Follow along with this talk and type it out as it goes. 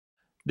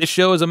This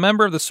show is a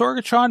member of the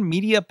Sorgatron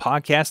Media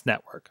Podcast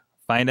Network.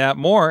 Find out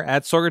more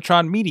at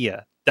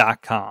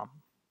sorgatronmedia.com.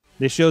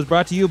 This show is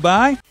brought to you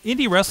by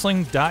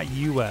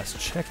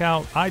IndyWrestling.us. Check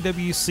out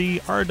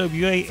IWC,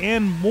 RWA,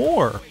 and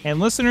more. And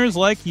listeners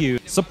like you,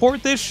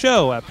 support this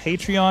show at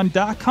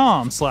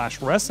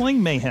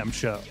patreon.com/Wrestling Mayhem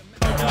Show.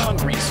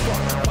 Hungry as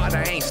fuck, but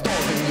I ain't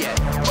starving yet.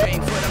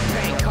 Chain for the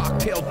pain,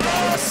 cocktail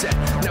dollar set.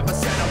 Never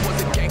said I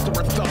was a gangster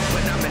or thug,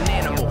 but I'm an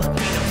animal.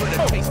 Peanut for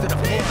the taste of the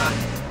blood.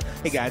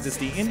 Hey guys, it's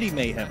the Indy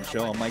Mayhem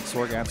Show. I'm Mike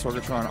Sorg at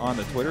Sorgatron on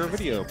the Twitter,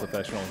 video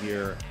professional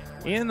here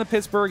in the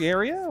Pittsburgh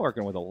area,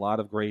 working with a lot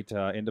of great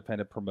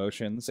independent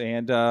promotions.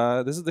 And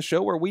this is the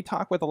show where we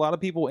talk with a lot of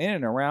people in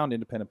and around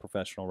independent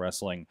professional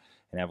wrestling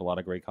and have a lot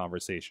of great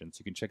conversations.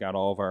 You can check out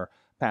all of our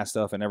past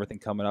stuff and everything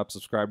coming up.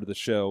 Subscribe to the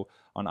show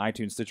on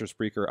iTunes, Stitcher,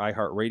 Spreaker,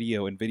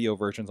 iHeartRadio, and video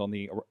versions on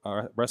the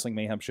Wrestling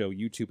Mayhem Show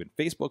YouTube and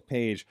Facebook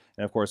page.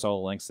 And, of course,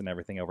 all the links and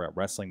everything over at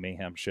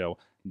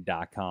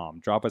WrestlingMayhemShow.com.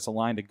 Drop us a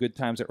line to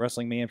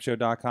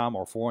goodtimes@WrestlingMayhemShow.com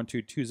or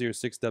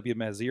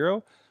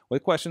 412-206-WMS0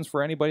 with questions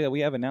for anybody that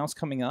we have announced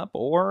coming up,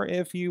 or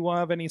if you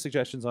have any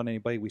suggestions on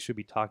anybody we should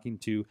be talking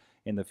to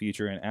in the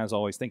future. And as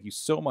always, thank you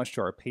so much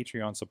to our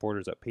Patreon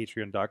supporters at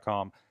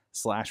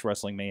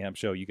patreon.com/Wrestling Mayhem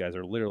Show. You guys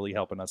are literally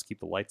helping us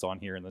keep the lights on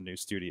here in the new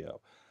studio.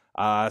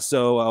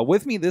 So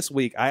with me this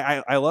week,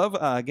 I love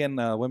again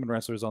women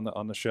wrestlers on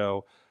the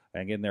show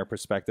and getting their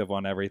perspective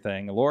on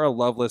everything. Laura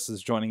Loveless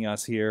is joining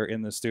us here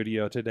in the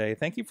studio today.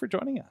 Thank you for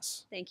joining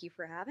us. Thank you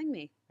for having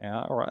me.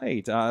 Yeah, all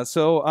right. And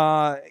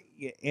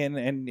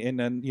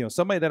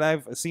somebody that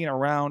I've seen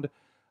around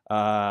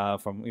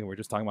from we're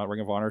just talking about Ring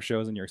of Honor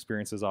shows and your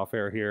experiences off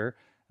air here.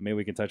 Maybe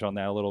we can touch on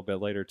that a little bit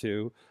later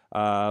too.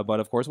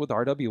 But of course with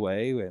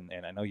RWA,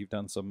 and I know you've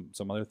done some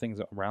other things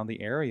around the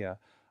area.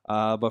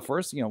 But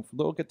first,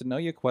 little get to know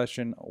you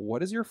question.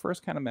 What is your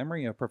first kind of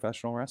memory of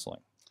professional wrestling?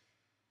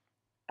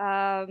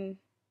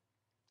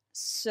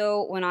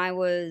 So when I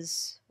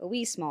was a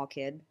wee small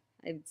kid,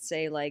 I'd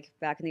say like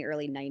back in the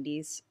early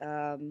 90s,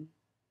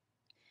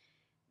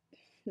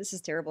 this is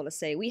terrible to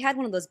say. We had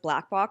one of those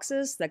black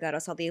boxes that got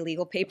us all the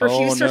illegal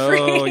pay-per-views for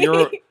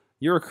free.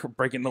 You're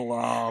breaking the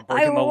law.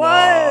 I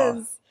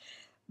was.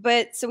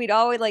 But so we'd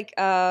always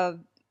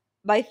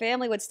my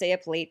family would stay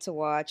up late to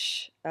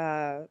watch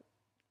the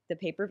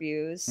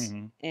pay-per-views,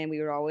 and we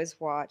would always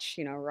watch,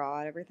 Raw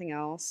and everything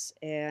else.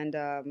 And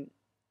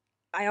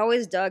I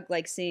always dug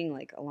seeing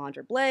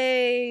Alundra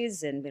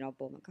Blaze and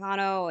Bull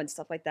Nakano and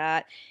stuff like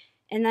that.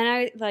 And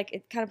then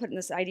it kind of put in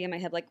this idea in my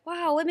head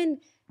wow,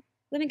 women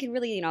can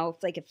really, if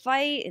they could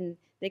fight and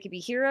they could be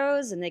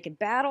heroes and they could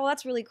battle,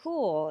 that's really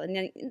cool. And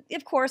then,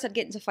 of course, I'd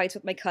get into fights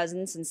with my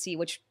cousins and see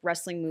which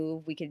wrestling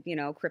move we could,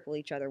 cripple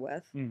each other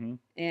with. And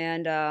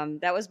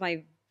that was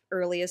my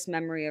earliest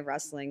memory of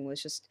wrestling,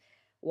 was just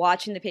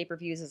watching the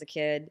pay-per-views as a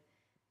kid,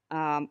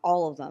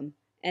 all of them.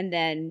 And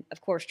then,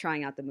 of course,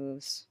 trying out the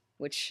moves,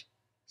 which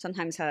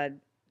sometimes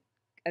had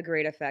a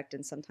great effect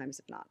and sometimes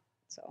if not.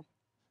 So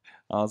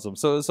awesome.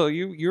 So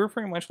you were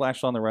pretty much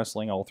latched on the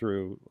wrestling all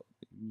through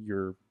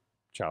your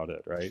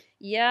childhood, right?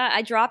 Yeah,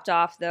 I dropped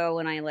off though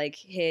when I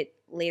hit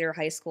later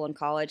high school and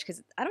college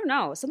because I don't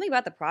know, something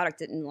about the product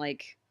didn't I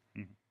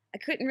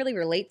couldn't really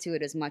relate to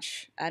it as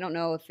much. I don't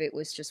know if it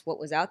was just what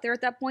was out there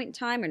at that point in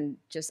time and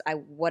just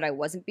what I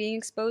wasn't being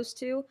exposed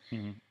to.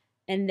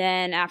 And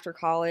then after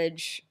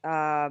college,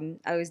 I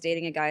was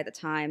dating a guy at the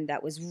time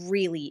that was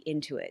really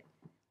into it,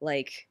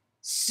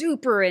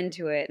 super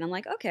into it. And I'm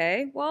like,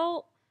 okay,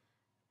 well,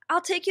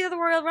 I'll take you to the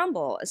Royal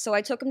Rumble. So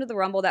I took him to the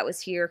Rumble that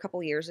was here a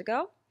couple years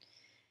ago.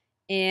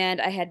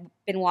 And I had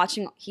been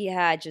watching, he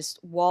had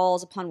just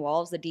walls upon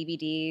walls, the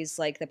DVDs,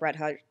 the Bret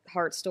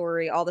Hart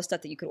story, all the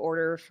stuff that you could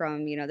order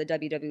from, the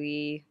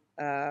WWE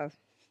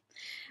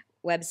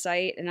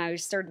website. And I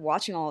just started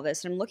watching all of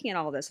this and I'm looking at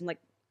all of this. I'm like,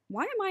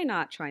 why am I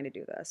not trying to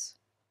do this?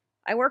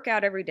 I work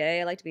out every day.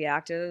 I like to be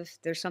active.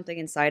 There's something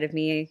inside of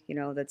me,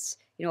 that's,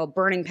 a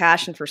burning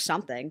passion for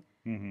something.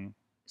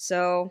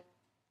 So,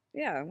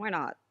 yeah, why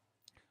not?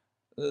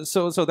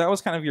 So that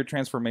was kind of your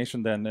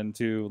transformation then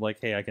into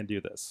hey, I can do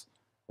this,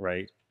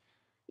 right?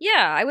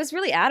 Yeah, I was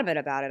really adamant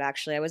about it,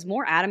 actually. I was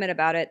more adamant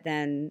about it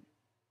than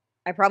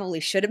I probably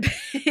should have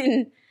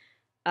been.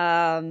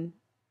 And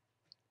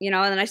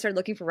then I started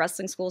looking for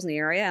wrestling schools in the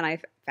area, and I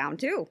found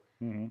two,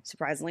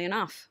 surprisingly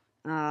enough.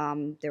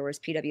 There was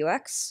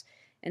PWX,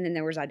 and then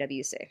there was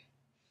IWC.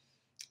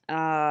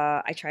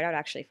 I tried out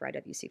actually for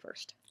IWC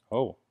first.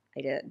 Oh.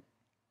 I did.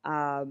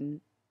 I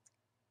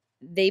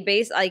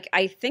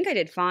think I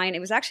did fine. It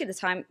was actually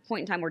the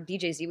point in time where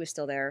DJZ was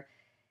still there.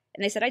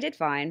 And they said I did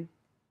fine,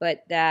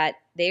 but that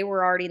they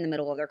were already in the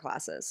middle of their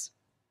classes.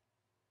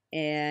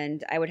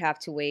 And I would have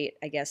to wait,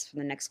 I guess, for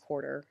the next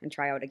quarter and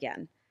try out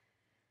again.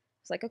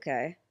 It's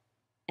okay.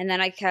 And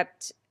then I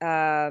kept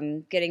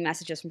getting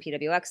messages from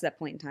PWX at that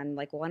point in time.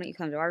 Well, why don't you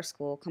come to our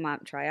school? Come out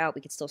and try out.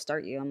 We could still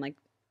start you. I'm like,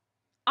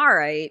 all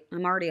right.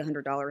 I'm already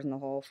 $100 in the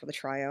hole for the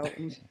tryout.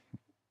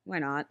 Why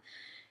not?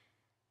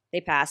 They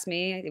passed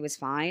me. It was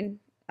fine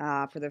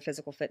for their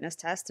physical fitness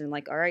test. And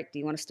all right, do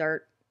you want to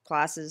start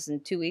classes in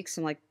 2 weeks?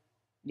 I'm like,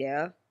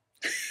 yeah.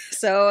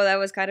 So that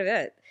was kind of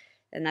it.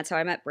 And that's how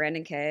I met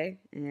Brandon Kay.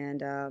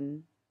 And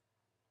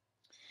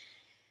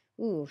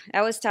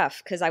that was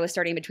tough because I was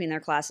starting between their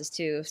classes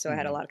too, so I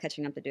had a lot of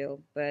catching up to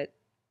do. But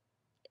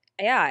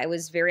yeah, I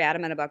was very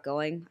adamant about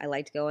going. I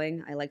liked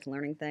going. I liked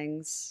learning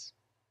things.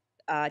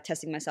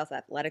 Testing myself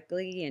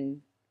athletically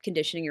and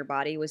conditioning your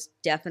body was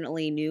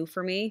definitely new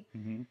for me.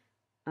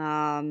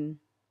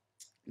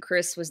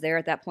 Chris was there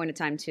at that point in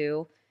time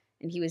too,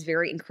 and he was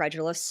very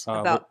incredulous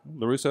about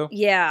LaRusso.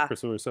 Yeah,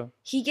 Chris LaRusso.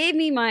 He gave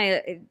me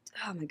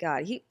oh my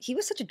god, he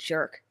was such a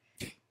jerk.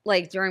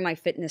 Like during my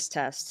fitness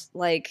test,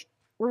 like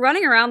we're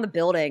running around the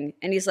building,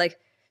 and he's like,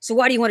 "So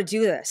why do you want to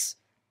do this?"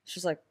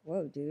 She's like,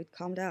 "Whoa, dude,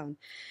 calm down."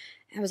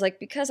 I was like,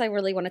 because I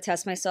really want to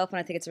test myself, and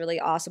I think it's a really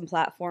awesome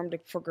platform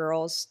for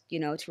girls,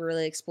 to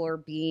really explore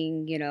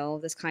being,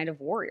 this kind of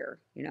warrior.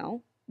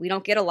 We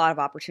don't get a lot of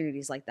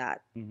opportunities like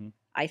that.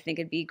 I think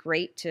it'd be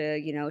great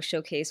to,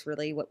 showcase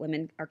really what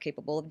women are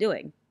capable of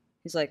doing.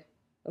 He's like,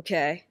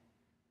 okay,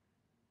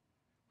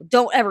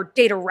 don't ever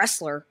date a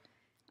wrestler.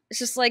 It's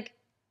just like,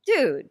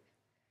 dude,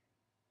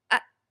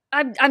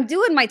 I'm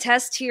doing my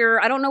test here.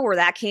 I don't know where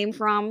that came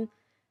from.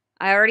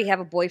 I already have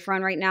a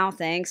boyfriend right now.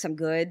 Thanks, I'm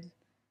good.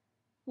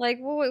 Like,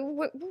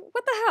 what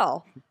the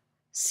hell?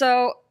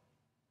 So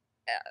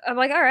I'm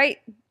like, all right,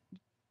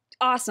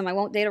 awesome. I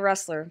won't date a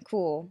wrestler.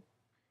 Cool.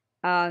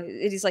 And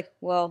he's like,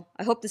 well,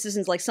 I hope this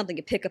isn't like something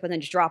you pick up and then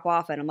just drop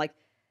off. And I'm like,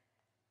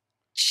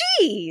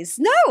 geez,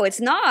 no,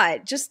 it's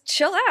not. Just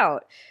chill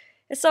out.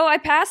 And so I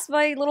passed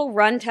my little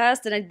run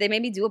test, and they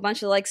made me do a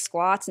bunch of like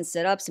squats and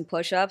sit-ups and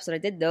push-ups, and I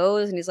did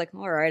those. And he's like,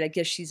 all right, I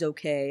guess she's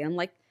okay. I'm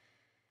like,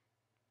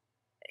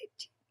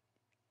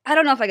 I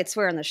don't know if I could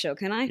swear on the show,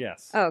 can I?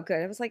 Yes. Oh,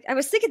 good. I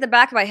was thinking in the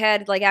back of my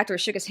head, like after I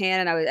shook his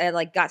hand and I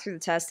like got through the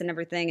test and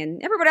everything,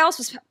 and everybody else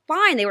was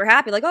fine. They were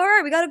happy. Like, all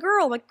right, we got a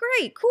girl. I'm like,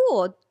 great,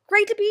 cool,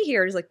 great to be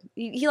here. He's like,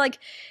 he like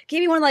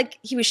gave me one, like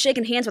he was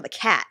shaking hands with a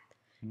cat.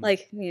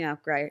 Like, yeah,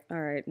 great. All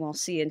right, well,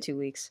 see you in 2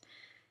 weeks.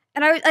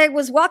 And I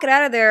was walking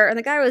out of there, and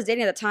the guy I was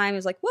dating at the time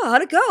was like, well,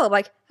 how'd it go? I'm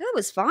like, that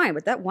was fine,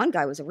 but that one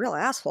guy was a real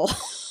asshole.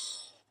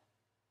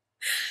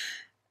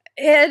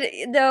 And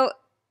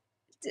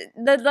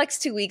the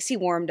next 2 weeks he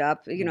warmed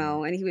up,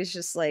 and he was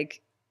just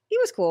like, he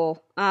was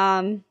cool.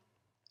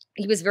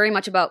 He was very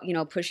much about,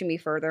 pushing me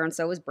further, and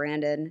so was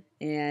Brandon.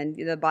 And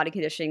the body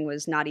conditioning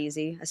was not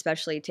easy,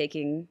 especially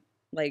taking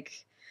like,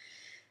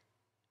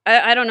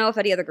 I don't know if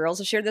any other girls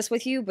have shared this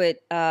with you, but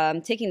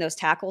taking those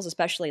tackles,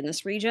 especially in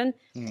this region,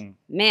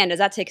 man, does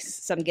that take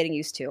some getting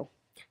used to.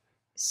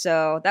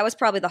 So that was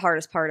probably the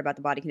hardest part about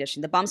the body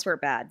conditioning. The bumps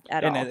weren't bad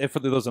at all. And for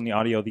those on the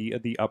audio,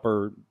 the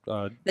upper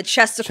the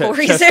chesticle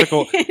region,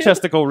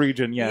 chesticle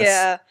region,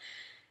 yes.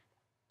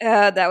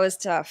 Yeah, that was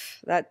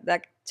tough.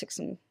 That took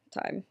some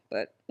time,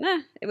 but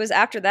it was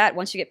after that.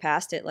 Once you get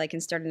past it, like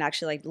and started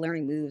actually like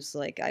learning moves,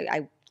 like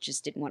I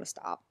just didn't want to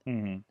stop.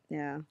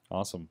 Yeah.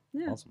 Awesome.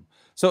 Yeah. Awesome.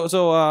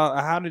 So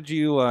how did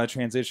you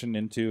transition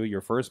into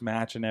your first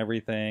match and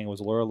everything? Was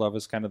Laura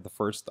Loveless kind of the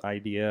first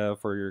idea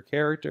for your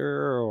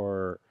character,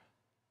 or?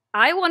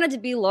 I wanted to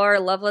be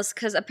Laura Loveless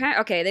because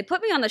apparently, they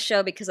put me on the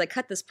show because I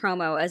cut this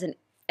promo as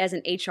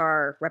an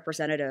HR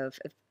representative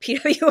of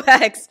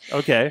PWX.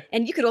 Okay.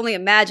 And you could only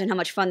imagine how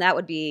much fun that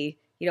would be,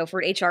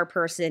 for an HR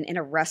person in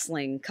a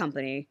wrestling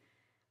company.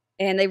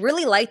 And they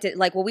really liked it.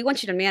 Like, well, we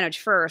want you to manage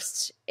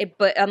first.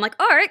 But I'm like,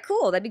 all right,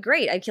 cool. That'd be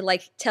great. I can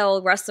like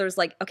tell wrestlers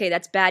like, okay,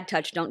 that's bad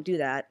touch. Don't do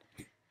that.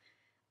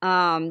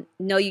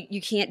 No,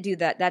 you can't do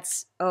that.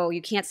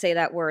 You can't say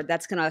that word.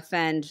 That's going to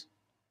offend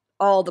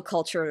all the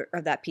culture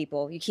of that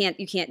people. You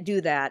can't do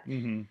that.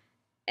 And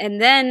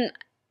then,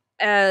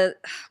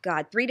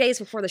 3 days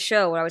before the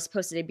show when I was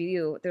supposed to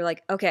debut, they're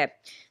like, okay,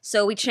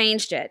 so we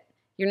changed it.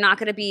 You're not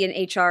going to be an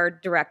HR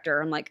director.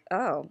 I'm like,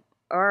 oh,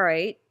 all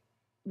right.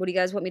 What do you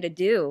guys want me to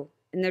do?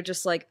 And they're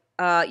just like,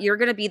 you're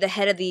going to be the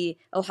head of the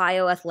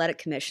Ohio Athletic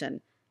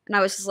Commission. And I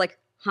was just like,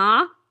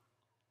 huh?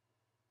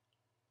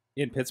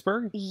 In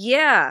Pittsburgh?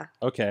 Yeah.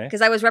 Okay.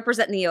 Because I was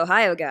representing the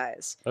Ohio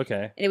guys.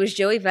 Okay. And it was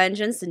Joey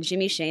Vengeance and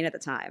Jimmy Shane at the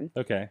time.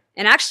 Okay.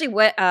 And actually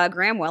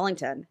Graham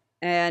Wellington.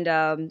 And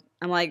I'm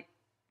like,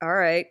 all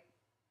right,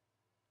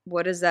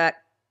 what does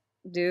that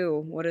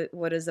do?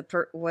 What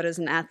does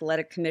an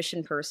athletic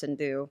commission person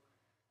do?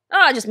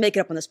 Oh, just make it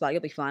up on the spot.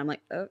 You'll be fine. I'm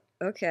like, oh,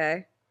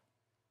 okay.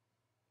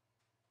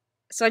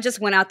 So I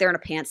just went out there in a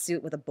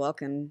pantsuit with a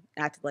book and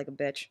acted like a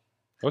bitch.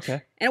 Okay.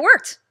 And it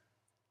worked.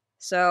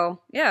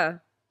 So, yeah.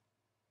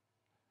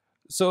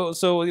 So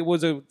it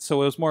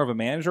was more of a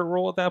manager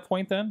role at that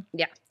point then?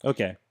 Yeah.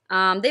 Okay.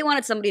 They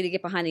wanted somebody to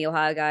get behind the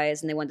Ohio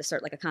guys, and they wanted to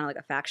start like a kind of like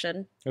a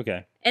faction.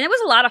 Okay. And it was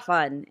a lot of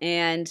fun,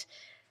 and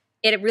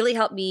it really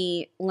helped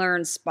me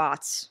learn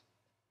spots,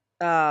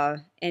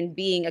 and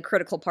being a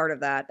critical part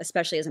of that,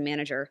 especially as a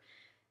manager.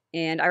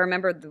 And I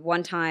remember the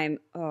one time,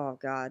 oh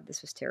God,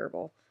 this was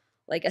terrible.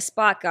 Like a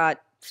spot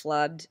got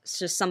flubbed. It's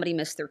just somebody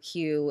missed their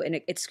cue, and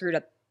it screwed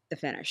up the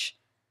finish.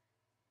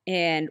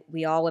 And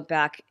we all went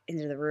back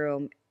into the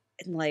room,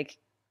 and like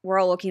we're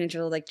all looking at each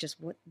other like, just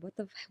what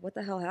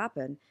the hell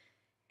happened?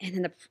 And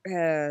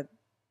then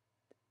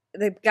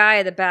the guy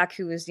at the back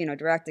who was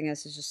directing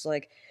us is just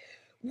like,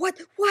 What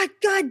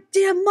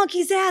goddamn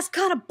monkey's ass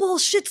kind of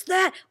bullshit's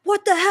that?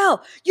 What the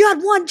hell? You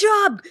had one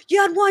job.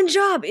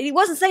 And he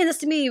wasn't saying this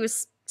to me. He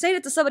was saying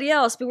it to somebody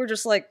else. But we're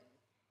just like,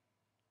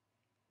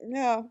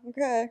 yeah,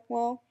 okay,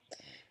 well,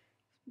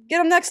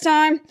 get him next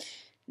time.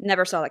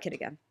 Never saw that kid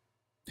again.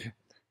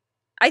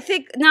 I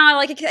think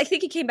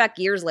he came back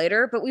years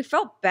later, but we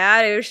felt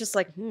bad. It was just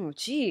like, oh,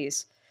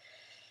 geez.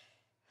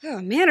 Oh,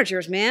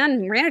 managers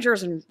and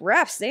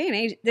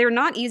refs, they're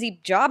not easy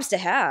jobs to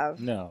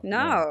have.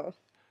 No.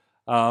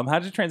 How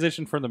did you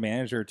transition from the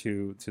manager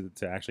to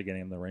actually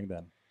getting in the ring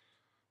then?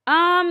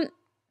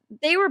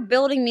 They were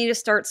building me to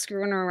start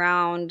screwing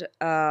around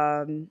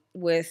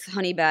with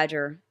Honey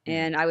Badger,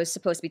 and I was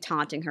supposed to be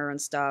taunting her and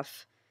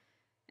stuff.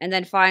 And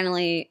then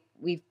finally,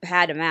 we've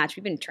had a match.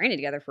 We've been training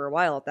together for a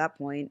while at that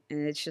point,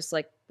 and it's just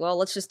like, well,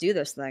 let's just do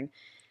this thing.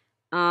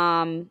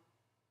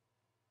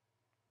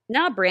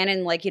 Now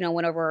Brandon, went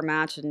over our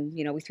match, and,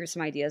 we threw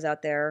some ideas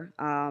out there.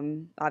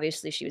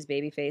 Obviously, she was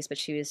babyface, but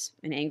she was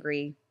an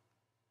angry,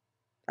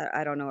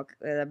 I don't know,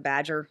 a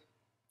badger.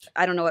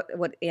 I don't know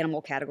what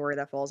animal category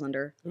that falls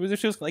under. It was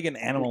just like an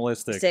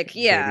animalistic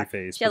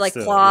babyface. She had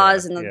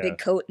claws and the big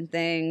coat and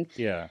thing.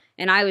 Yeah.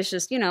 And I was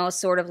just,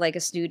 sort of like a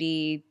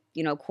snooty,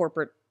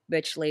 corporate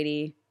bitch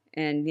lady.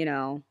 And,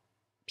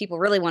 people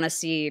really want to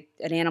see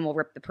an animal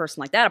rip the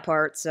person like that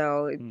apart.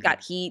 So it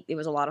got heat. It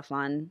was a lot of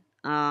fun.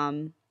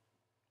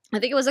 I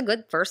think it was a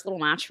good first little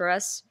match for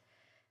us.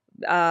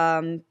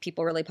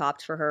 People really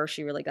popped for her.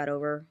 She really got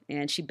over,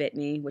 and she bit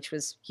me, which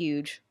was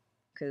huge.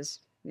 Because,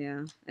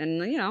 yeah.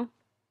 And,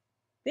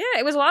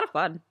 it was a lot of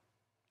fun.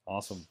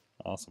 Awesome.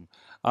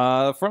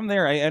 From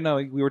there, I know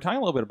we were talking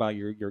a little bit about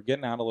you're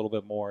getting out a little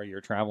bit more.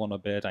 You're traveling a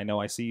bit. I know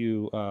I see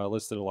you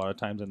listed a lot of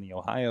times in the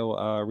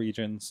Ohio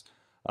regions,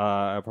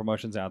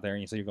 promotions out there,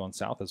 and you say you're going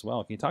south as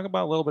well. Can you talk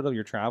about a little bit of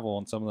your travel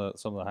and some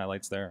of the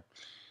highlights there?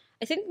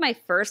 I think my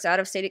first out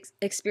of state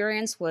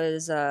experience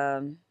was,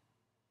 I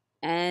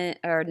think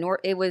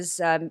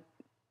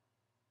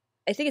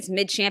it's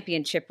Mid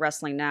Championship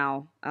Wrestling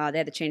now. They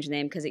had to change the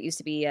name because it used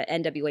to be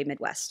NWA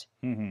Midwest.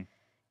 Mm-hmm.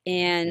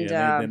 And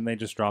then they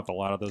just dropped a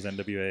lot of those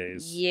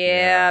NWAs.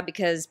 Yeah,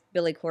 because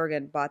Billy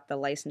Corgan bought the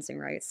licensing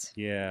rights.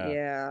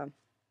 Yeah.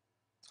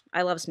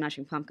 I love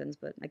Smashing Pumpkins,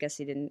 but I guess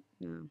he didn't.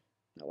 No,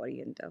 what he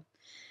didn't do.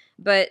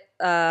 But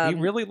he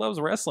really loves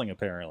wrestling,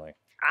 apparently.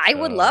 I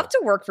would love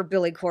to work for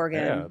Billy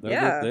Corgan.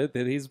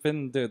 He's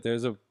been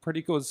there's a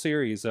pretty good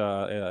series,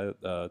 10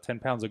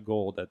 Pounds of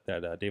Gold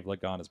that Dave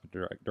Lagan has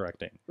been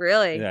directing.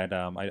 Really? That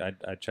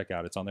I check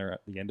out. It's on the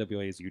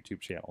NWA's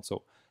YouTube channel.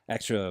 So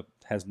extra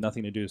has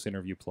nothing to do with this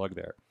interview plug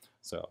there.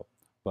 So,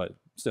 but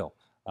still,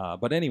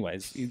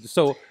 anyways, you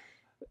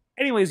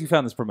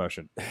found this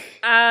promotion.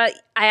 I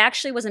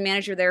actually was a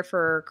manager there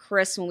for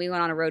Chris when we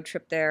went on a road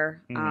trip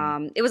there.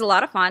 It was a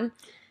lot of fun.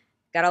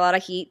 Got a lot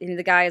of heat, and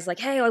the guy is like,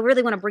 hey, I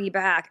really want to bring you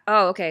back.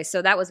 Oh, okay, so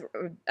that was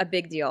a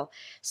big deal.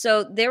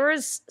 So there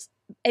was,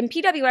 in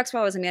PWX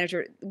while I was a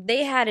manager,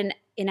 they had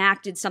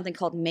enacted something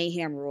called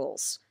Mayhem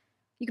rules.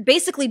 You could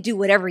basically do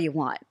whatever you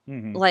want.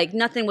 Like,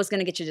 nothing was going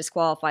to get you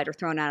disqualified or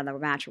thrown out of the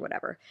match or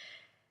whatever.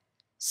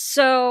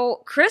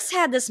 So Chris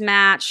had this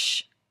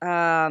match,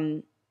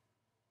 the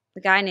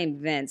guy named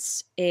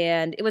Vince,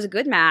 and it was a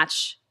good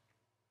match.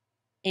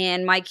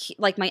 And my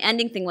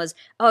ending thing was,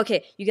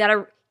 okay, you got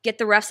to get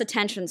the ref's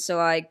attention so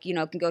I,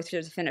 can go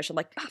through the finish. I'm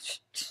like, oh,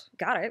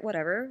 got it,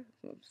 whatever,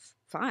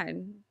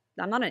 fine.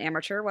 I'm not an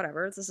amateur,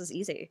 whatever. This is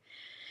easy.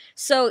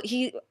 So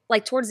he,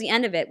 towards the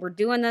end of it, we're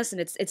doing this,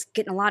 and it's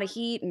getting a lot of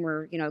heat, and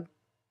we're,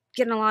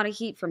 getting a lot of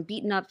heat from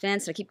beating up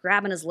Vince. And I keep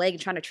grabbing his leg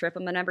and trying to trip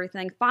him and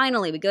everything.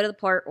 Finally, we go to the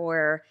part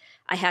where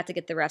I had to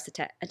get the ref's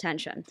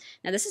attention.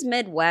 Now, this is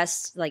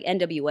Midwest,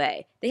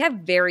 NWA. They have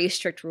very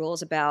strict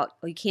rules about,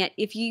 you can't,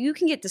 if you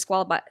can get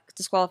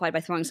disqualified by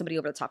throwing somebody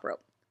over the top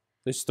rope.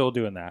 They're still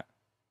doing that.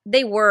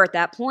 They were at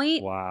that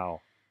point.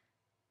 Wow.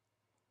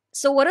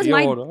 So what is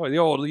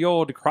the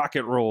old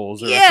Crockett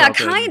rules? Or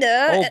kind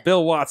of. Old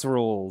Bill Watts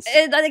rules.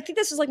 And I think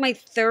this was my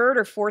third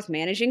or fourth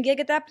managing gig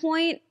at that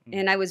point,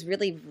 and I was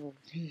really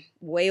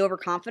way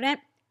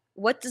overconfident.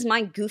 What does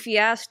my goofy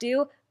ass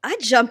do? I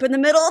jump in the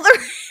middle of the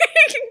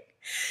ring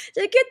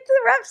to get the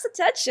ref's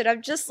attention.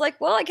 I'm just like,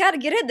 well, I gotta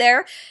get in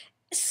there.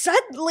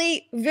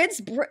 Suddenly,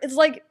 Vince is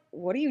like,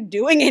 what are you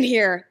doing in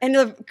here? And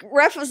the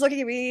ref was looking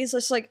at me. He's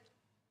just like,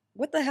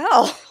 what the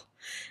hell?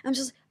 I'm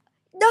just,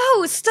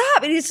 no,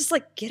 stop. And he's just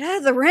like, get out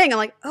of the ring. I'm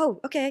like,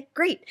 oh, okay,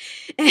 great.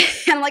 And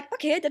I'm like,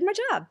 okay, I did my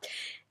job.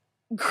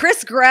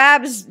 Chris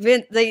grabs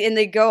Vince, and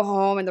they go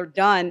home, and they're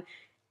done.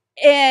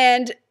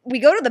 And we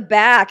go to the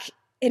back,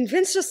 and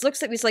Vince just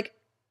looks at me. He's like,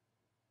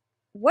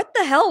 what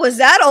the hell was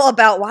that all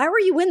about? Why were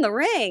you in the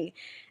ring?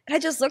 And I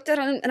just looked at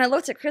him, and I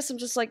looked at Chris. I'm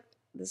just like,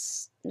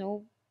 this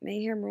no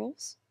Mayhem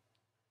rules?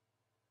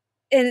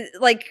 And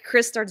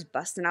Chris starts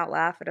busting out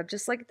laughing. I'm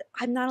just like,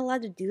 I'm not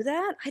allowed to do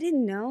that? I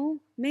didn't know.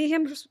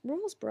 Mayhem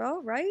rules,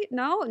 bro, right?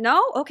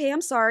 No? Okay,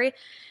 I'm sorry. And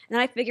then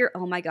I figure,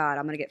 oh my God,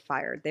 I'm going to get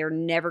fired. They're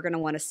never going to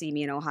want to see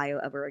me in Ohio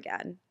ever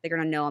again. They're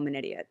going to know I'm an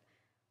idiot.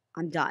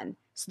 I'm done.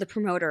 So the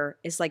promoter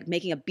is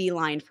making a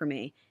beeline for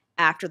me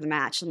after the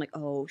match. I'm like,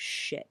 oh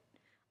shit.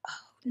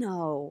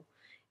 no.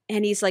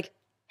 And he's like,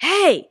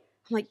 hey.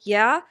 I'm like,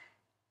 yeah,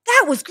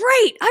 that was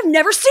great. I've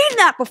never seen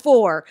that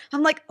before.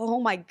 I'm like, oh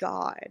my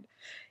God.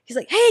 He's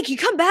like, hey, can you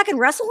come back and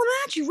wrestle a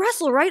match? You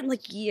wrestle, right? I'm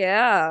like,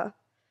 yeah.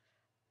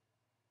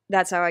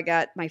 That's how I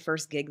got my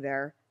first gig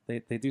there.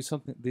 They do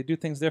something. They do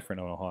things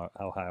different in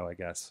Ohio, I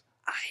guess.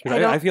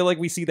 I feel like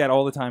we see that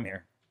all the time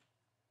here.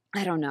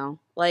 I don't know.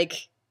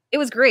 Like, it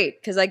was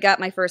great because I got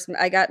my first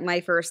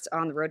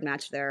on the road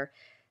match there.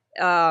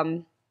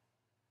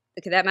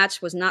 Okay, that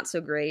match was not so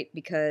great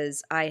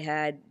because I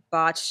had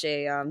botched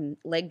a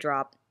leg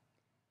drop.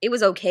 It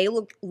was okay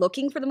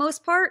looking for the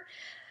most part,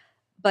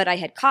 but I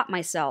had caught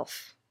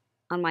myself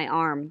on my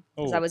arm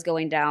as I was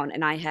going down,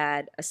 and I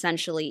had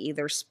essentially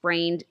either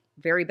sprained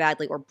very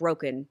badly or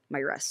broken my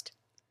wrist.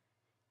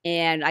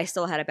 And I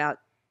still had about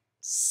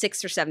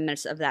 6 or 7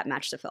 minutes of that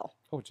match to fill.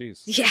 Oh,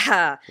 jeez.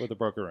 Yeah. With a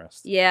broken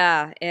wrist.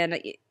 Yeah,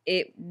 and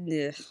it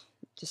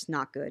just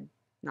not good.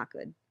 Not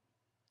good.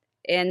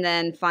 And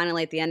then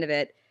finally at the end of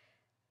it,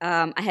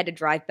 I had to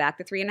drive back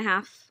the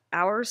 3.5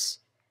 hours.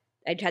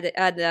 I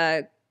had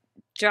the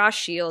Josh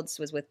Shields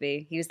was with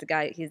me. He was the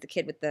guy. He's the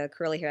kid with the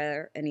curly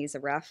hair, and he's a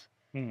ref.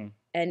 Mm-hmm.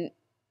 And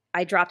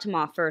I dropped him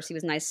off first. He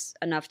was nice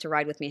enough to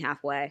ride with me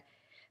halfway.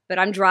 But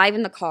I'm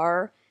driving the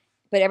car,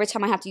 but every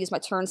time I have to use my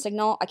turn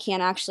signal, I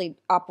can't actually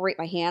operate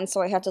my hands,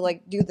 so I have to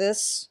like do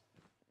this.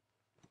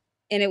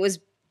 And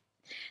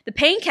the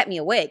pain kept me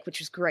awake, which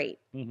was great.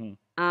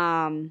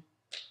 Mm-hmm.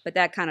 But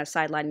that kind of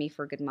sidelined me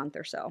for a good month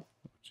or so.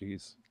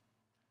 Jeez.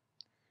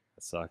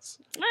 That sucks.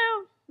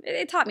 Well,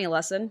 it taught me a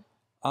lesson.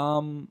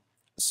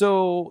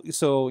 So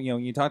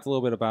you talked a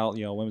little bit about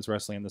women's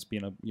wrestling and this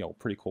being a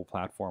pretty cool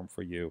platform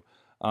for you.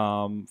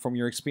 From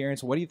your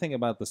experience, what do you think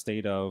about the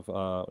state of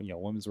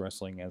women's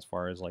wrestling as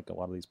far as like a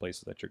lot of these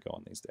places that you're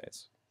going these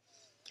days?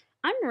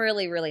 I'm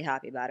really, really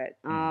happy about it.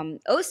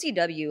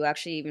 OCW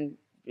actually even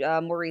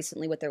more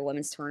recently with their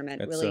women's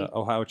tournament. It's really,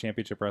 Ohio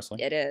Championship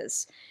Wrestling. It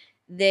is.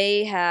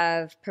 They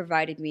have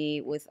provided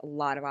me with a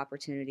lot of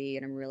opportunity,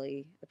 and I'm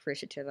really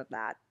appreciative of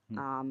that,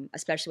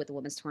 especially with the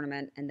women's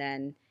tournament. And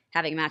then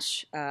having a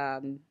match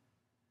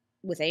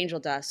with Angel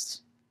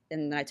Dust,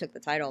 and then I took the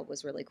title,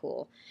 was really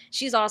cool.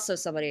 She's also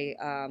somebody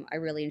I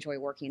really enjoy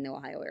working in the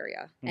Ohio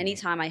area. Mm-hmm.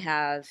 Anytime I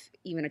have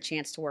even a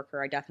chance to work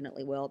her, I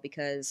definitely will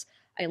because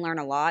I learn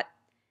a lot.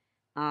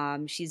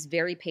 She's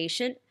very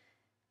patient.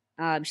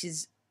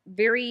 She's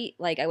very,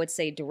 like, I would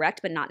say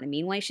direct, but not in a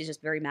mean way. She's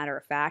just very matter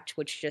of fact,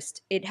 which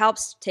it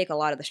helps take a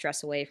lot of the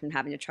stress away from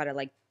having to try to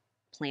like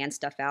plan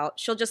stuff out.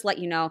 She'll just let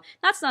you know,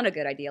 that's not a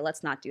good idea.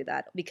 Let's not do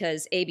that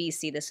because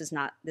ABC, this is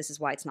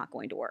why it's not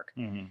going to work.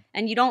 Mm-hmm.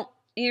 And you're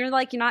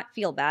not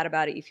feel bad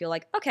about it. You feel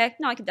like, okay,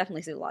 no, I can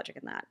definitely see the logic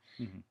in that.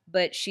 Mm-hmm.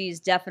 But she's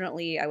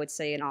definitely, I would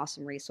say, an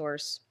awesome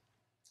resource.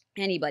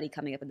 Anybody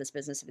coming up in this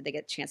business, if they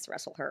get a chance to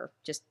wrestle her,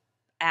 just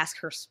ask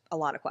her a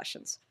lot of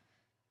questions.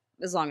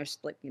 As long as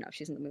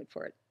she's in the mood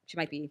for it. She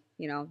might be,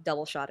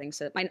 double shotting,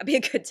 so it might not be a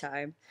good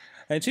time.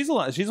 And she's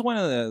one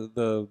of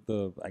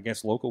the I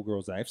guess local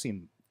girls that I've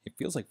seen. It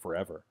feels like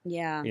forever.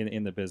 Yeah.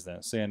 In the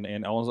business, and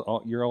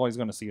you're always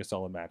going to see a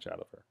solid match out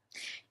of her.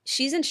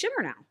 She's in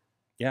Shimmer now.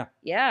 Yeah.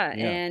 Yeah,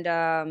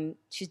 and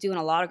she's doing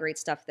a lot of great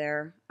stuff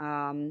there.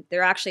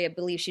 They're actually, I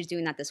believe she's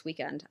doing that this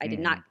weekend. I did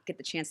not get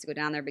the chance to go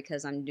down there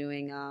because I'm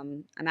doing.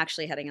 I'm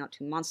actually heading out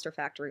to Monster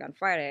Factory on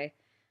Friday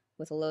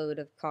with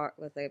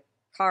a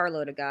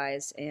carload of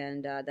guys,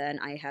 and then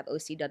I have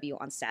OCW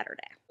on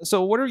Saturday.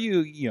 So what are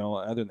you,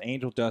 other than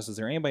Angel Dust, is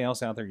there anybody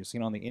else out there you've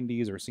seen on the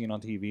indies or seen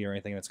on TV or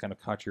anything that's kind of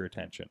caught your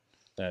attention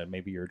that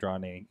maybe you're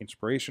drawing any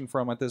inspiration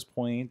from at this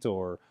point,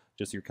 or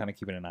just you're kind of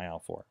keeping an eye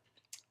out for?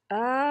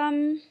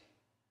 God,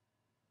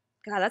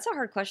 that's a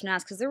hard question to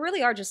ask because there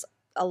really are just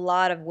a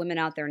lot of women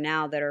out there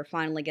now that are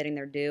finally getting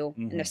their due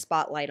and the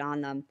spotlight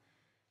on them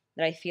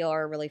that I feel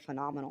are really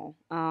phenomenal.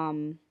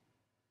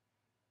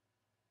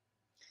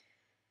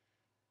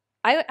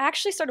 I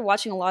actually started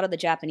watching a lot of the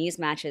Japanese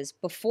matches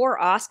before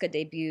Asuka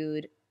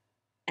debuted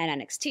at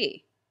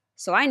NXT.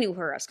 So I knew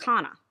her as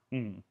Kana.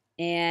 Mm.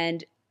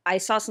 And I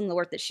saw some of the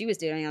work that she was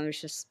doing. I was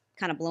just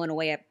kind of blown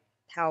away at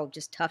how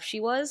just tough she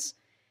was.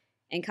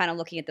 And kind of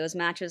looking at those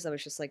matches, I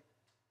was just like,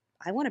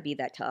 I want to be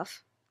that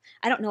tough.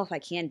 I don't know if I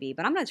can be,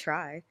 but I'm going to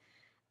try.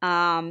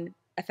 The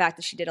fact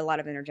that she did a lot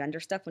of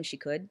intergender stuff when she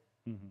could.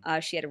 Mm-hmm.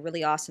 She had a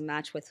really awesome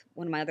match with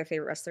one of my other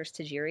favorite wrestlers,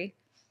 Tajiri.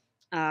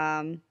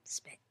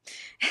 Spit.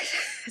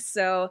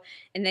 So,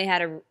 and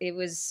it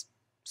was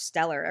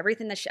stellar.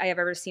 Everything that I have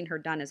ever seen her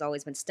done has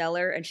always been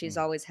stellar, and she's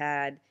always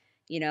had,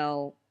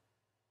 a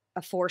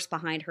force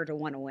behind her to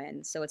want to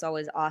win. So it's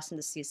always awesome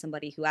to see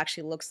somebody who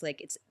actually looks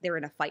like they're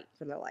in a fight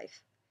for their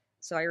life.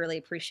 So I really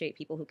appreciate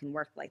people who can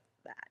work like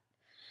that.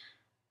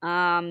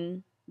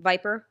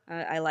 Viper,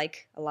 I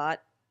like a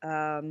lot.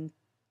 I'm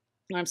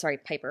sorry,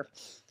 Piper.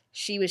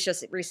 She was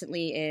just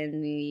recently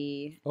in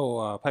the...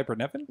 Piper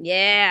Niven?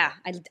 Yeah,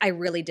 I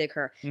really dig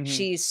her. Mm-hmm.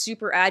 She's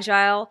super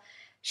agile.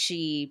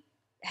 She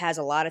has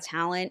a lot of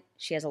talent.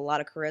 She has a lot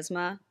of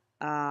charisma.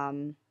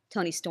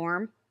 Toni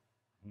Storm.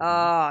 Mm-hmm.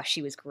 Oh,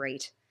 she was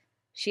great.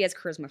 She has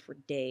charisma for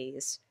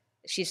days.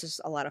 She's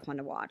just a lot of fun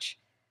to watch.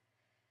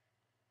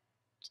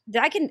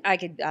 I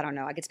don't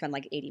know. I could spend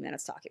like 80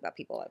 minutes talking about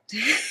people.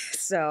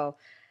 So,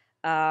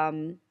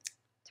 Taya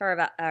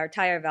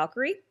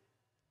Valkyrie.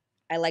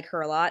 I like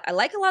her a lot. I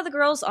like a lot of the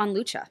girls on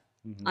Lucha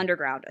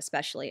Underground,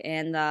 especially,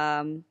 and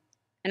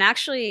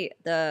actually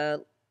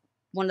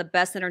one of the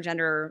best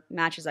intergender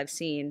matches I've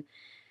seen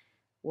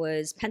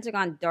was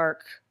Pentagon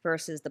Dark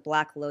versus the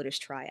Black Lotus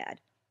Triad.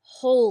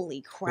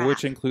 Holy crap!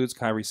 Which includes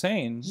Kairi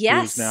Sane,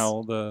 yes, who's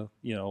now the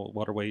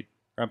welterweight.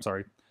 I'm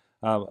sorry,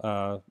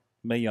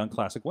 Mae Young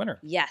Classic winner.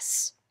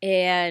 Yes,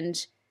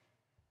 and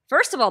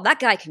first of all, that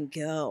guy can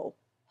go.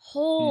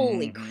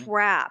 Holy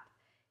crap!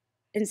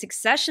 In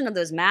succession of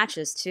those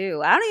matches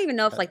too. I don't even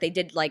know if like they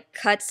did like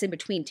cuts in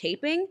between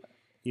taping.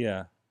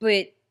 Yeah,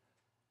 but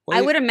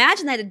I would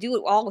imagine they had to do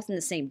it all within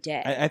the same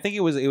day. I think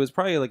it was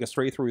probably like a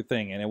straight through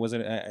thing, and it was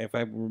if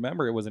I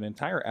remember, it was an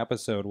entire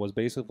episode was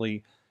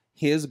basically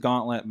his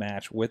gauntlet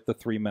match with the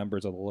 3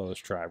 members of the Lotus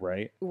Tribe,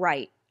 right?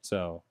 Right.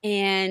 So,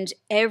 and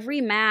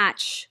every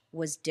match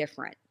was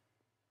different,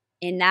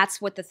 and that's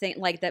what the thing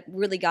like that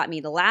really got me.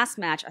 The last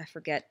match, I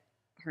forget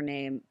her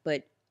name,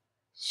 but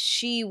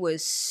she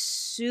was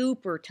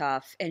super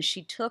tough, and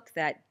she took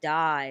that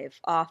dive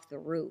off the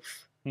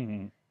roof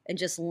and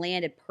just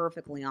landed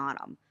perfectly on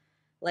him.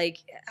 Like,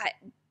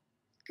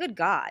 good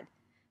God.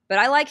 But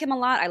I like him a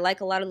lot. I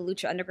like a lot of the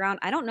Lucha Underground.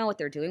 I don't know what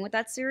they're doing with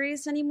that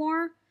series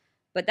anymore,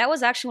 but that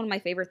was actually one of my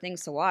favorite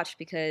things to watch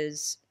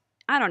because,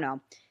 I don't know.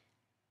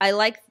 I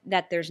like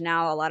that there's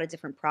now a lot of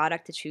different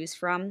product to choose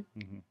from,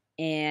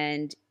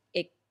 and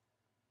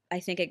I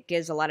think it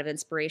gives a lot of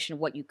inspiration of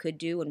what you could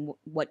do and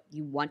what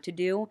you want to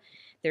do.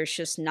 There's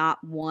just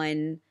not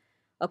one,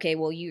 okay,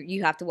 well,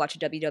 you have to watch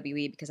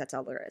WWE because that's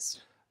all there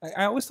is.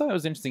 I always thought it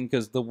was interesting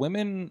because the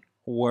women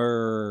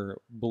were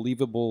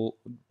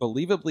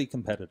believably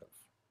competitive.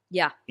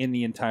 Yeah. In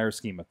the entire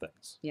scheme of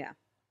things. Yeah.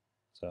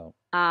 So.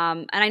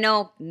 And I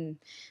know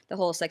the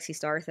whole sexy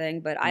star thing,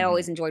 but I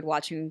always enjoyed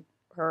watching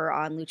her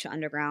on Lucha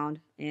Underground,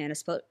 and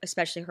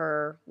especially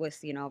her with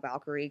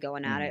Valkyrie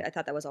going at it. I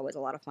thought that was always a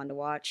lot of fun to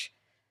watch.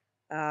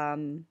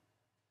 The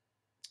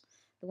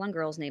one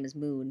girl's name is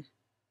Moon.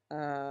 I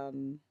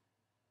don't know.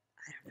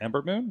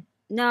 Ember Moon?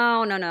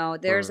 No.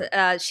 There's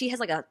she has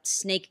like a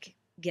snake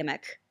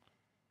gimmick.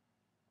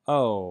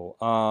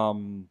 Cobra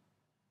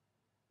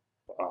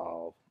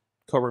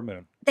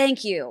Moon.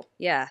 Thank you.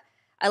 Yeah.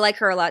 I like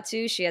her a lot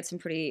too. She had some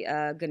pretty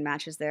good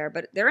matches there,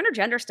 but their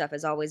intergender stuff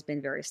has always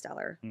been very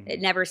stellar. It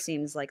never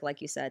seems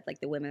like you said,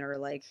 like the women are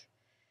like,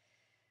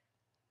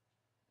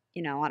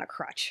 on a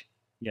crutch.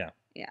 Yeah.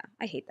 Yeah.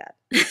 I hate that.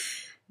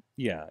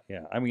 Yeah.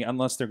 I mean,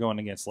 unless they're going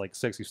against like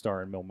Sexy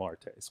Star and Mil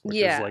Martes, which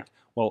is like,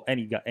 well,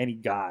 any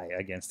guy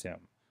against him,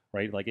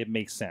 right? Like it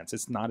makes sense.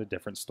 It's not a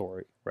different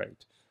story,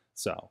 right?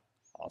 So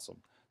awesome.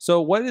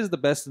 So what is the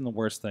best and the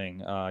worst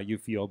thing you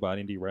feel about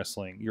indie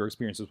wrestling, your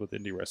experiences with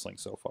indie wrestling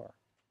so far?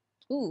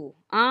 Ooh,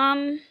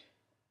 there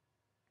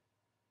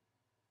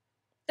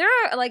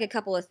are like a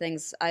couple of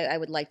things I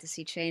would like to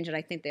see change, and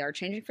I think they are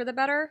changing for the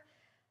better.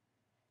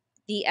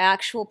 The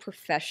actual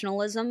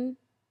professionalism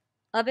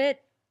of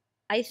it,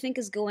 I think,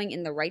 is going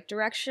in the right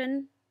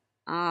direction.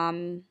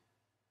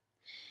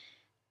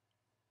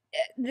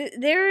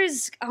 There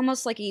is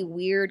almost like a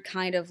weird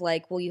kind of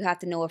like, well, you have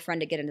to know a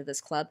friend to get into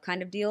this club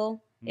kind of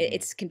deal.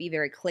 It can be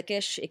very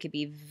cliquish. It could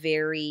be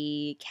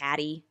very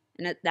catty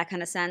in that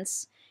kind of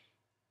sense.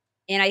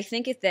 And I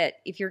think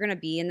if you're going to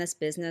be in this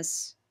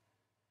business,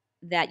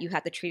 that you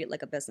have to treat it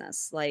like a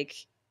business. Like,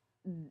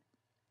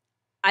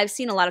 I've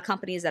seen a lot of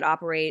companies that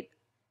operate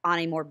on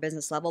a more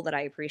business level that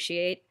I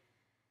appreciate.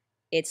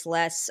 It's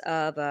less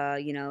of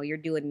you're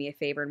doing me a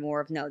favor, and more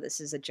of, no, this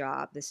is a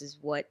job. This is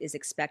what is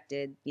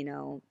expected.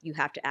 You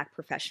have to act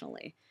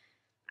professionally.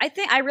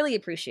 I really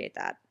appreciate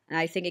that. And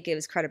I think it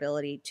gives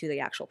credibility to the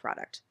actual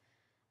product.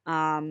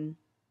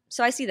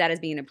 So I see that as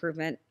being an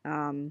improvement.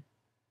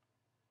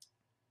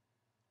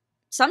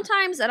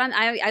 Sometimes, and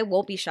I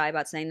won't be shy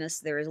about saying this,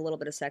 there is a little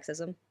bit of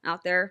sexism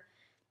out there.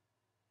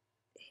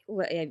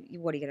 What are you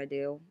going to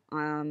do?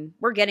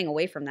 We're getting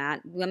away from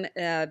that.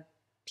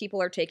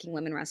 People are taking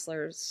women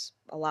wrestlers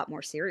a lot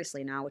more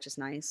seriously now, which is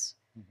nice.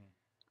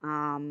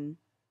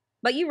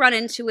 But you run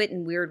into it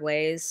in weird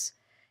ways.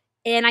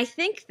 And I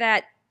think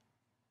that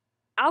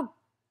I'll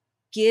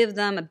give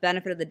them a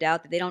benefit of the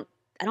doubt that I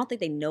don't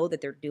think they know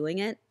that they're doing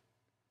it,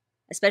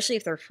 especially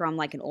if they're from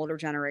like an older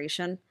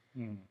generation.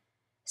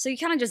 So you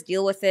kind of just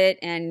deal with it,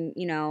 and,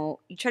 you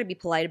try to be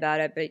polite about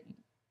it, but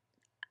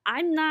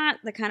I'm not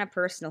the kind of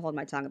person to hold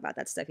my tongue about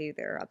that stuff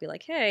either. I'll be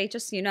like, hey,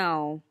 just,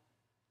 don't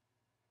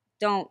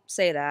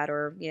say that,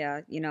 or,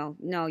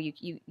 no,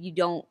 you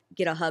don't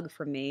get a hug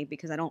from me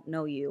because I don't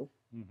know you.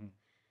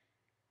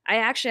 I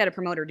actually had a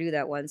promoter do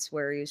that once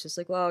where he was just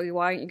like, well,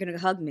 why aren't you going to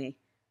hug me?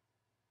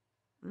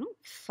 I don't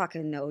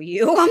fucking know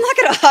you. I'm not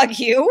going to hug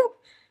you.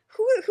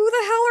 Who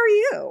the hell are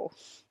you?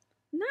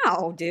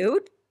 No,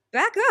 dude.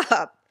 Back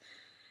up.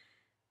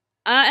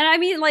 And I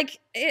mean, like,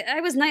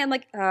 I was nice. I'm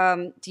like,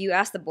 do you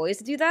ask the boys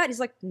to do that? He's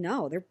like,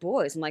 no, they're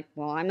boys. I'm like,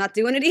 well, I'm not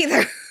doing it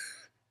either.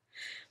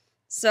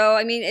 So,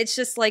 I mean, it's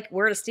just like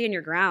where to stand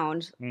your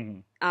ground.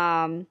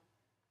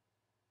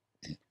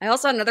 I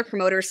also had another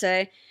promoter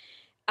say,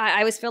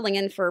 I was filling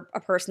in for a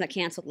person that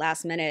canceled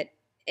last minute,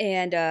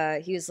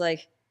 and he was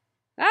like,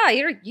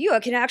 you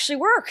can actually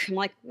work. I'm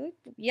like,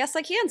 yes,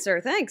 I can, sir.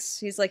 Thanks.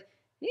 He's like,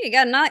 you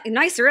got a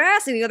nicer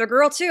ass than the other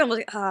girl, too. I'm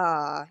like,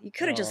 you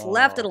could have just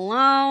left it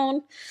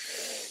alone.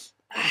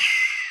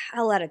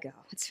 I'll let it go.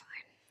 It's fine.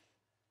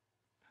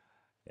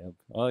 Yep.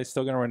 Well, he's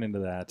still going to run into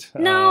that.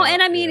 No,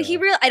 and I mean,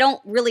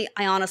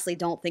 I honestly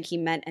don't think he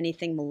meant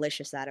anything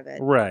malicious out of it.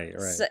 Right.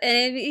 So,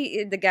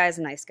 and the guy's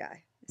a nice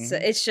guy. Mm-hmm. So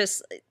it's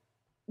just,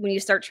 when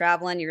you start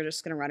traveling, you're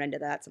just going to run into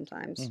that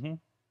sometimes. Mm-hmm.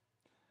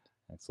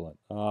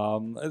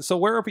 Excellent. So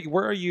where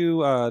are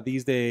you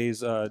these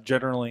days,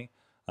 generally,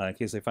 in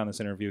case they find this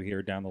interview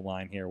here down the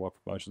line here? What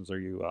promotions are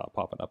you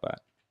popping up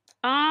at?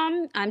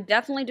 I'm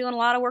definitely doing a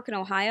lot of work in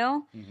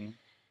Ohio. Mm-hmm.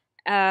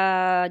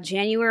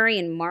 January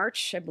and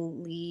March, I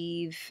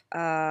believe.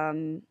 I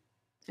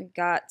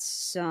got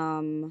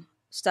some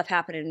stuff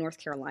happening in North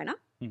Carolina.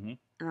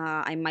 Mm-hmm.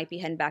 I might be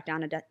heading back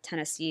down to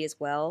Tennessee as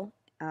well,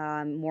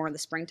 more in the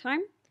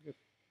springtime. Good.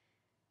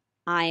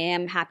 I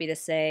am happy to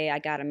say I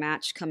got a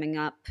match coming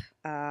up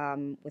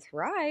with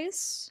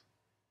Rise.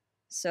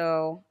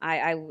 So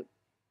I'm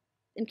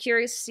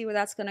curious to see where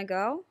that's going to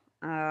go.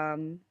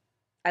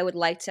 I would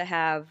like to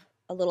have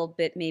a little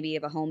bit maybe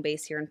of a home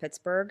base here in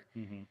Pittsburgh.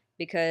 Mm-hmm.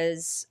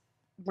 Because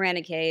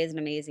Brandon Kay is an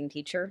amazing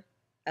teacher.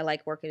 I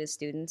like working with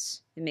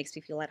students. It makes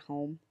me feel at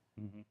home.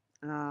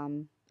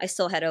 Mm-hmm. I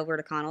still head over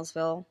to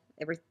Connellsville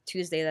every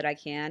Tuesday that I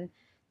can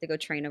to go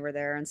train over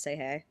there and say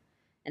hey.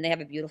 And they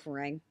have a beautiful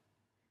ring.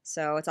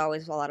 So it's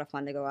always a lot of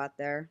fun to go out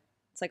there.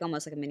 It's like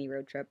almost like a mini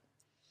road trip.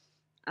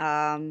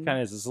 Kind of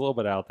is. It's a little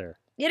bit out there.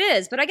 It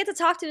is, but I get to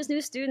talk to his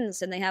new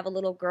students, and they have a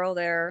little girl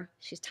there.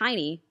 She's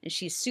tiny, and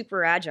she's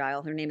super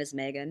agile. Her name is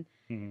Megan.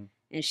 Mm-hmm.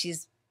 And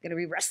she's going to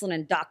be wrestling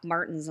in Doc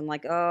Martens. I'm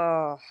like,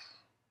 oh,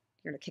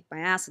 you're going to kick my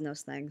ass in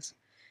those things.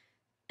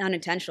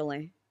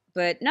 Unintentionally.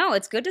 But no,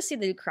 it's good to see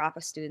the new crop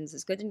of students.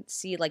 It's good to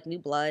see like new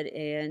blood.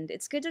 And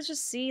it's good to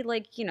just see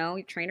like,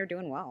 your trainer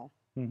doing well.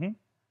 Mm-hmm.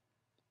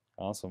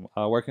 Awesome.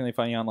 Where can they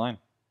find you online?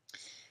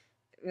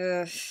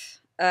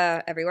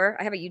 Everywhere.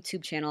 I have a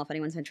YouTube channel if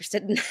anyone's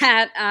interested in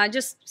that.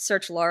 Just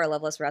search Laura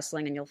Loveless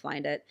Wrestling and you'll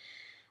find it.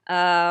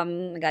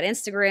 I got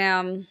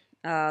Instagram,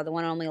 the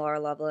one and only Laura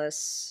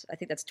Loveless. I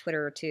think that's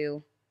Twitter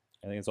too.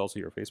 I think it's also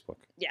your Facebook.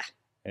 Yeah.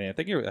 And I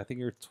think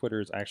your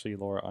Twitter is actually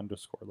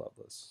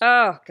Laura_Loveless.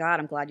 Oh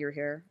God, I'm glad you're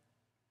here.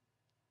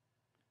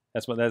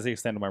 That's the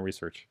extent of my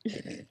research.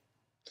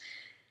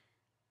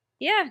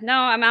 Yeah, no,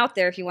 I'm out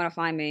there if you want to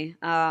find me.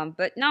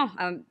 But no,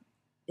 I'm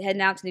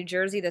heading out to New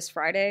Jersey this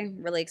Friday.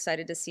 Really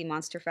excited to see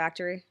Monster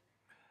Factory.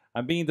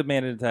 I'm being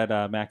demanded that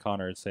Matt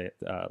Connor say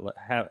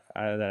that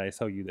I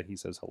tell you that he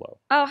says hello.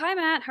 Oh, hi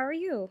Matt, how are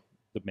you?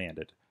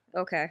 Demanded.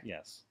 Okay.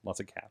 Yes,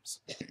 lots of caps.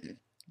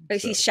 So,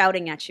 he's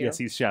shouting at you. Yes,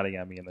 he's shouting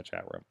at me in the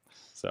chat room.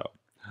 So,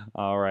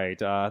 all right.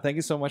 Thank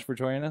you so much for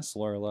joining us,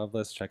 Laura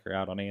Loveless. Check her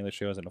out on any of the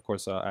shows. And, of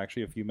course,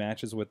 actually a few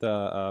matches with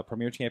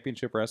Premier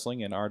Championship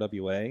Wrestling and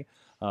RWA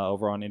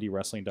over on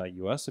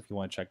IndyWrestling.us if you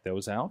want to check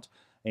those out.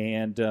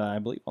 And I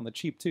believe on the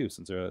cheap, too,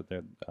 since they're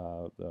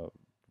for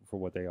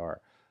what they are.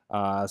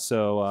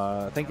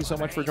 So thank you so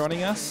much for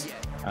joining us.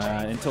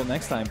 Until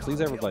next time, please,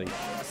 everybody,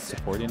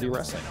 support indie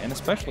wrestling, and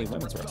especially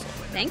women's wrestling.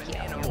 Thank you.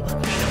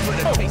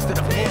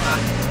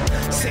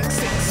 Sick,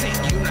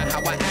 you know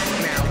how I act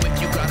now.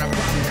 If you got a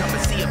problem, come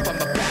and see if I'm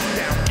a back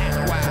down.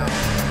 Act wild,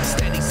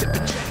 steady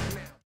sipping Jack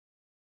now.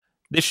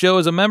 This show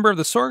is a member of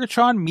the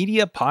Sorgatron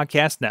Media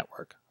Podcast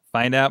Network.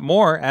 Find out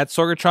more at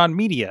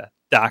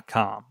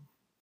sorgatronmedia.com.